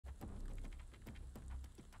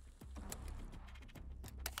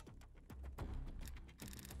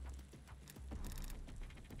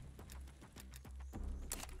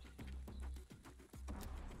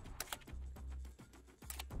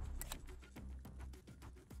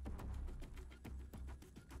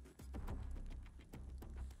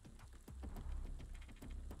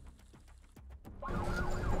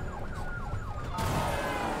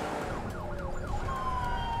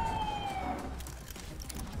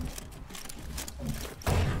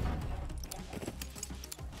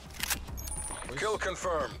Kill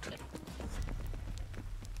confirmed.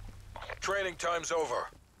 Training time's over.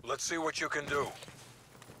 Let's see what you can do.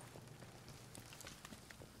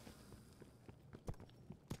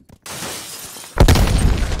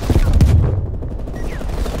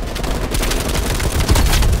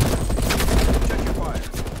 Check your fire.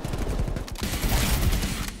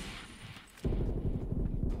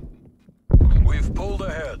 We've pulled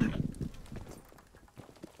ahead.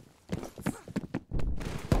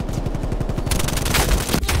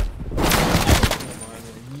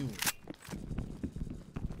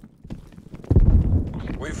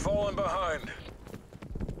 We've fallen behind.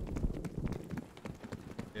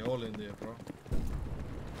 They're all in there, bro.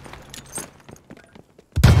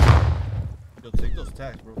 Yo, take those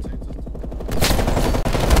tags, bro. Take those.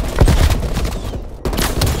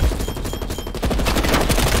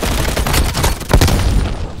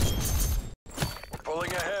 We're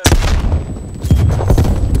pulling ahead.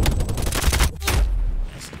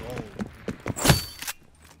 Let's go.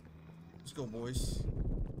 Let's go, boys.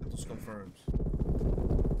 Get those confirmed.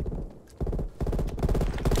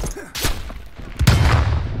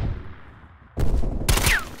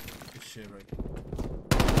 Good shit, right?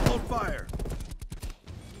 Hold fire.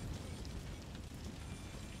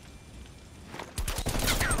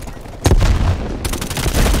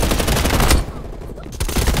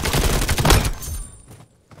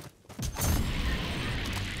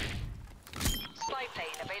 Spy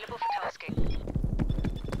plane available for tasking.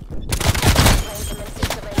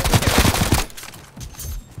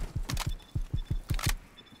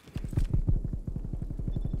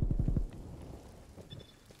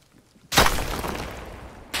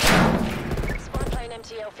 Spy plane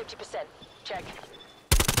MTL 50%. Check.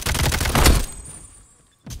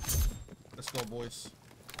 Let's go, boys.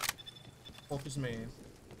 Focus, man.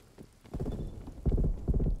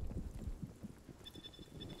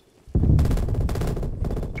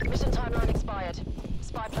 Mission timeline expired.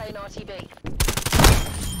 Spy plane RTB.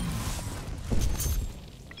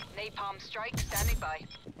 Napalm strike standing by.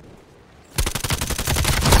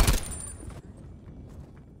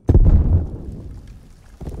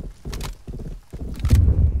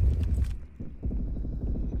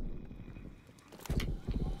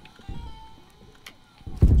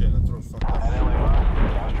 Yeah, that throw fucked up.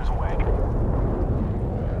 Casters away.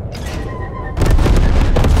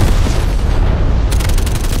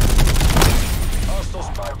 Hostile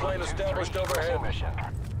spy plane established overhead. Mission.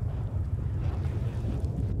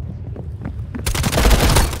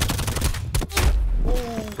 Oh,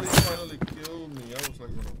 they finally killed me. I was like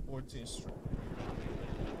on a 14 strike.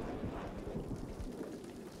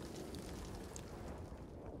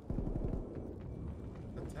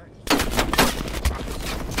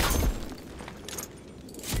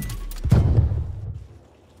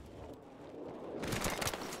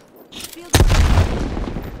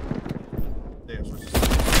 There, so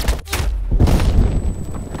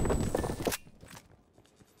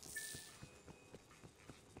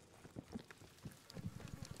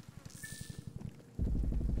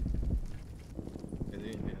get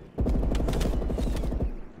in here.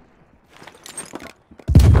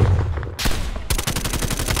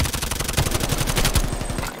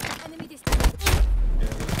 Enemies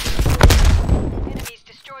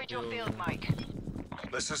destroyed your field, Mike.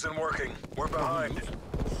 This isn't working. We're behind.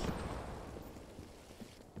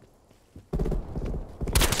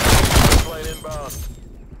 Plane inbound.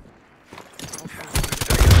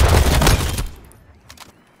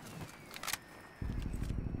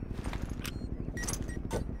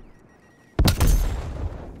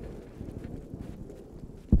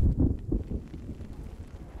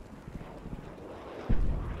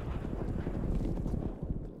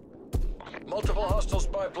 Multiple hostile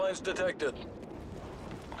spy planes detected.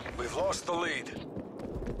 We've lost the lead.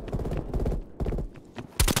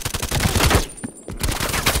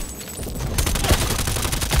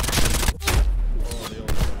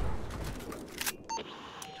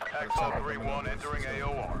 AK74u entering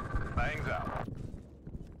AOR. Bangs out.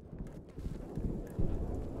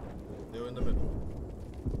 They're in the middle.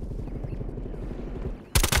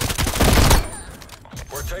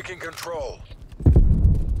 We're taking control.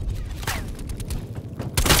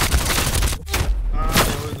 Ah,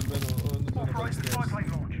 they're in the middle. Oh, in the middle of the stairs.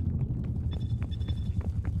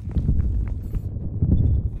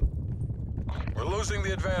 We're losing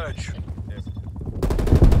the advantage. Yes.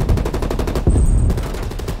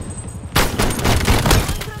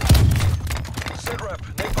 Sit rep.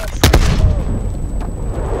 Napalm strike.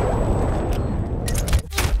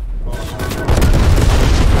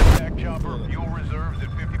 Attack chopper. Fuel reserves at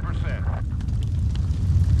 50%.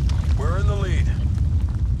 We're in the lead.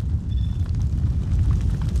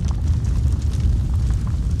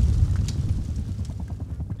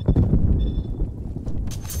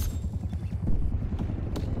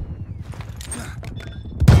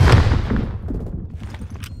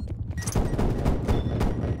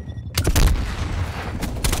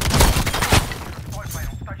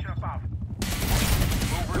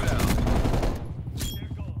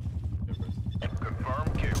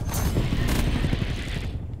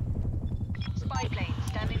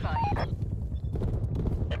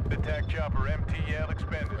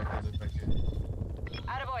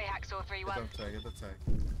 everyone. Get that tag, get the tag.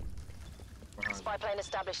 Behind. Spy plane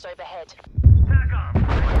established overhead. TACOM,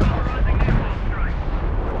 authorizing airfield strike.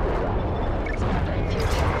 Spy plane fuel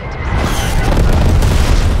tank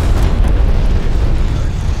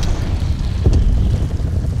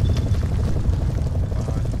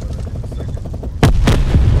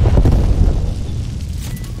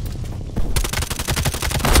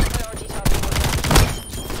into priority target was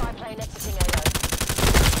spy plane exiting AO.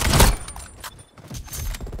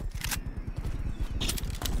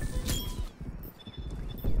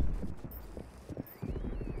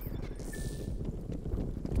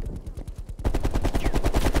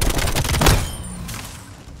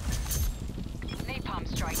 Napalm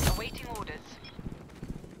strike awaiting orders.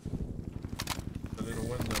 The little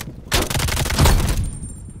window.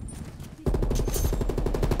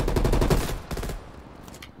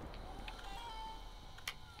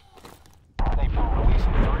 Napalm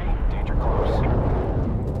releasing 3, danger close.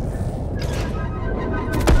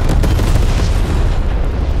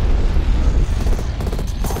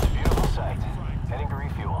 Beautiful sight. Heading to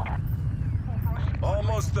refuel.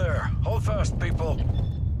 Almost there. Hold fast, people.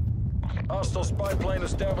 Hostile spy plane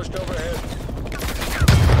established overhead.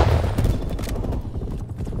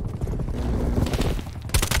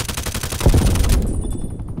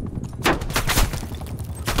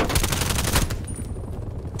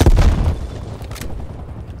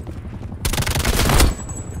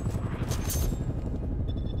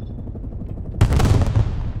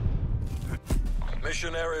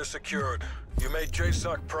 Mission area secured. You made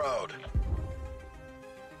JSOC proud.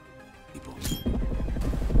 People.